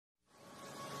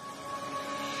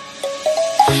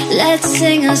Let's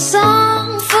sing a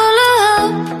song full of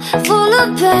hope, full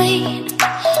of pain.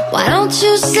 Why don't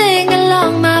you sing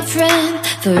along, my friend?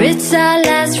 For it's our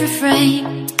last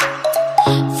refrain.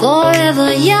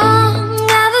 Forever young,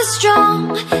 ever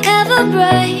strong, ever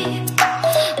brave.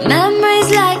 Memories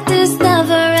like this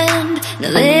never end.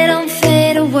 No, they don't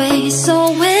fade away.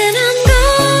 So when I'm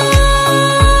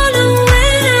gone, oh,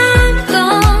 when I'm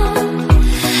gone,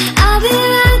 I'll be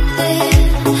right there,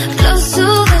 close to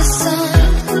the sun.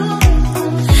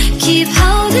 Keep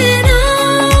holding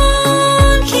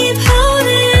on, keep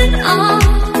holding on,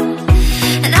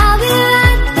 and I'll be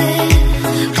right there,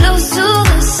 close to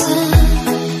the sun,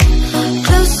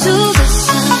 close to the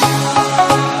sun.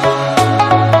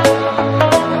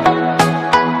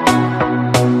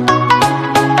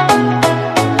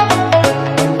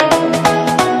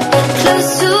 Close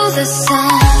to the sun.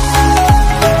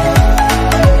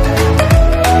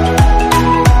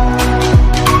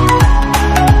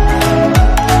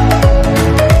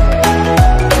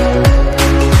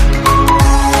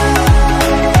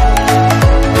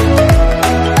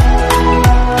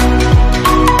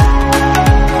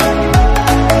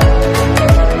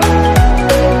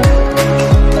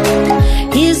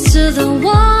 Here's to the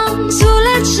ones who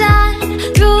let shine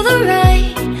through the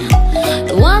rain,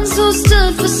 the ones who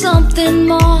stood for something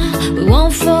more. We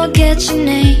won't forget your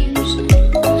names.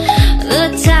 The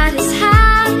tide is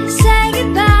high, say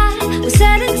goodbye, we're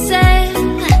setting sail,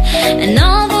 and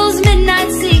all those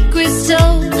midnight secrets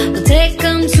told, we'll take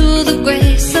them to the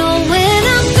grave. So when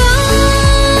I'm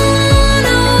gone,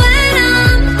 oh, when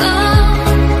I'm gone,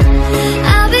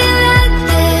 I'll be right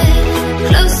there,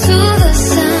 close to the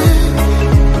sun.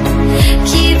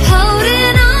 Keep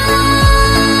holding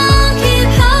on, keep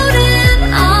holding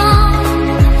on,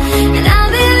 and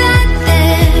I'll be right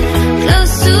there,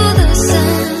 close to the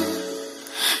sun,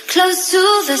 close to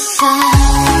the sun.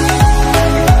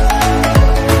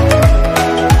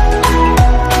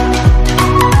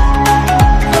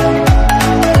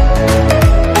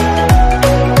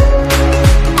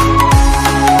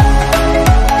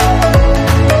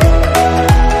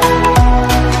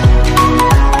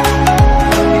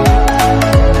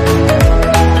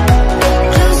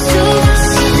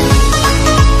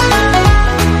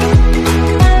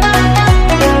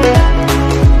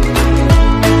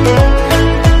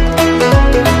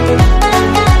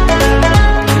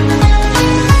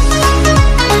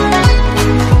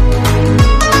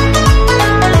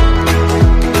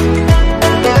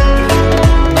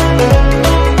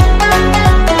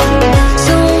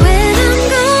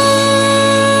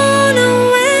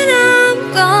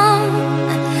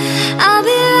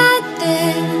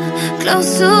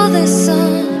 Close to the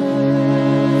sun.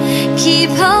 Keep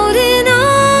holding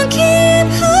on, keep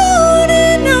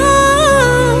holding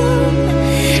on,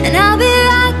 and I'll be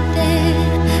right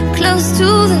there, close to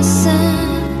the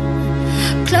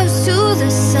sun, close to the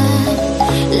sun.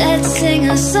 Let's sing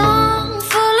a song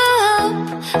full of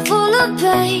hope, full of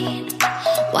pain.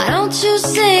 Why don't you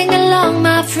sing along,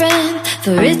 my friend?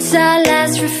 For it's our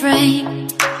last refrain.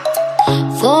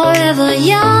 Forever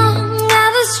young,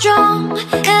 ever strong,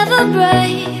 ever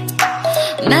brave.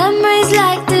 Memories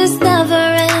like this never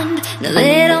end. No,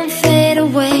 they don't fade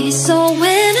away. So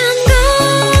when I'm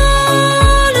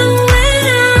gone, oh, when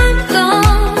I'm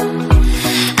gone,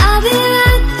 I'll be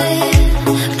right there,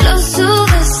 close to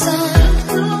the sun.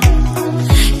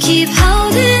 Keep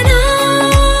holding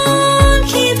on,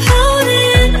 keep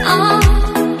holding on,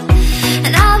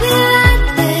 and I'll be right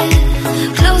there,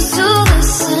 close to the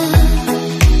sun,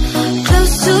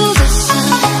 close to the sun.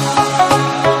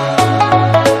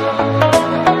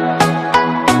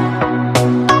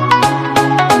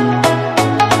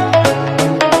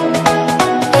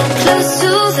 Close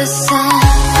to the sun.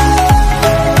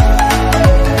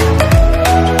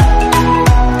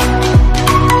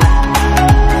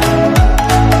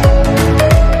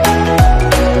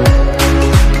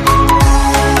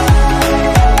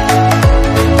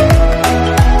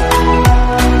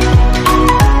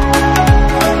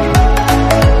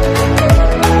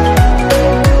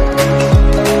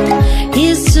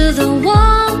 Here's to the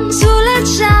ones who let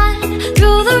shine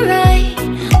through the rain,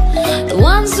 the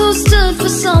ones who stood for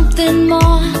something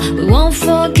more. We won't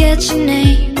forget your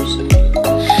names.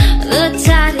 The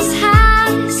tide is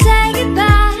high, say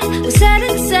goodbye, we're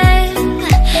setting sail,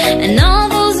 and all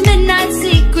those midnight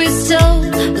secrets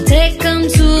told, we'll take them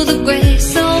to the grave.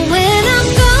 So when I'm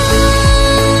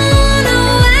gone,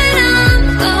 oh, when I'm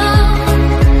gone,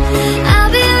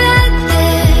 I'll be right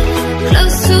there,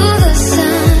 close to the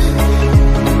sun.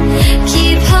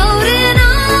 Keep holding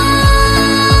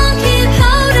on, keep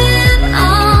holding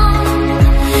on,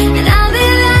 and I'll be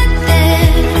right there,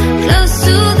 close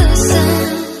to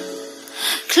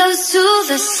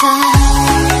sun.